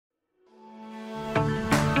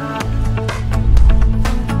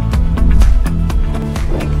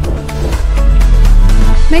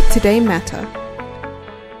Today Matter.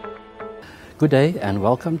 Good day and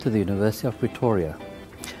welcome to the University of Pretoria.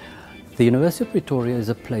 The University of Pretoria is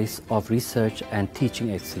a place of research and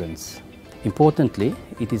teaching excellence. Importantly,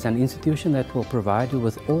 it is an institution that will provide you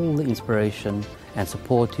with all the inspiration and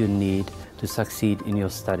support you need to succeed in your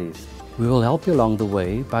studies. We will help you along the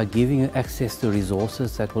way by giving you access to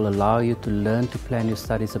resources that will allow you to learn to plan your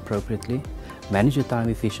studies appropriately, manage your time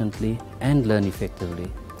efficiently, and learn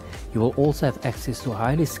effectively. You will also have access to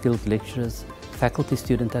highly skilled lecturers, faculty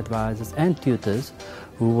student advisors and tutors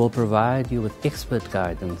who will provide you with expert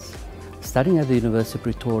guidance. Studying at the University of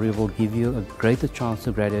Pretoria will give you a greater chance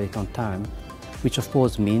to graduate on time, which of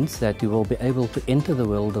course means that you will be able to enter the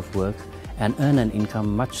world of work and earn an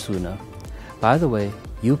income much sooner. By the way,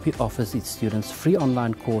 UP offers its students free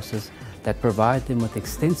online courses that provide them with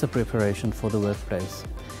extensive preparation for the workplace.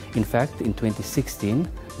 In fact, in 2016,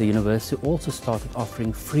 the university also started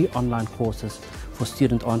offering free online courses for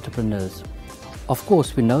student entrepreneurs. Of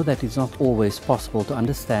course, we know that it's not always possible to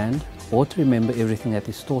understand or to remember everything that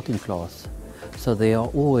is taught in class. So there are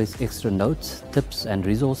always extra notes, tips and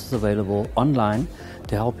resources available online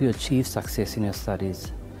to help you achieve success in your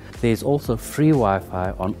studies. There is also free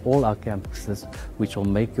Wi-Fi on all our campuses, which will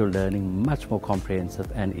make your learning much more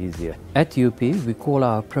comprehensive and easier. At UP, we call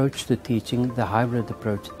our approach to teaching the hybrid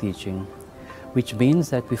approach to teaching, which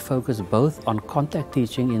means that we focus both on contact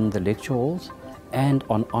teaching in the lecture halls and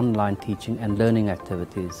on online teaching and learning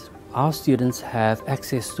activities. Our students have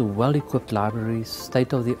access to well-equipped libraries,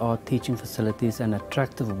 state-of-the-art teaching facilities and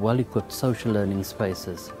attractive, well-equipped social learning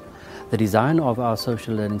spaces. The design of our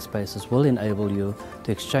social learning spaces will enable you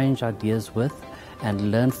to exchange ideas with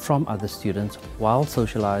and learn from other students while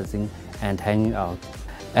socializing and hanging out.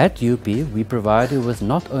 At UP, we provide you with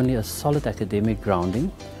not only a solid academic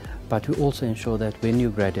grounding, but we also ensure that when you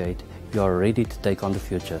graduate, you are ready to take on the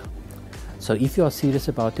future. So if you are serious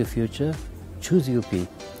about your future, choose UP.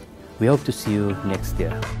 We hope to see you next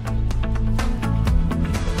year.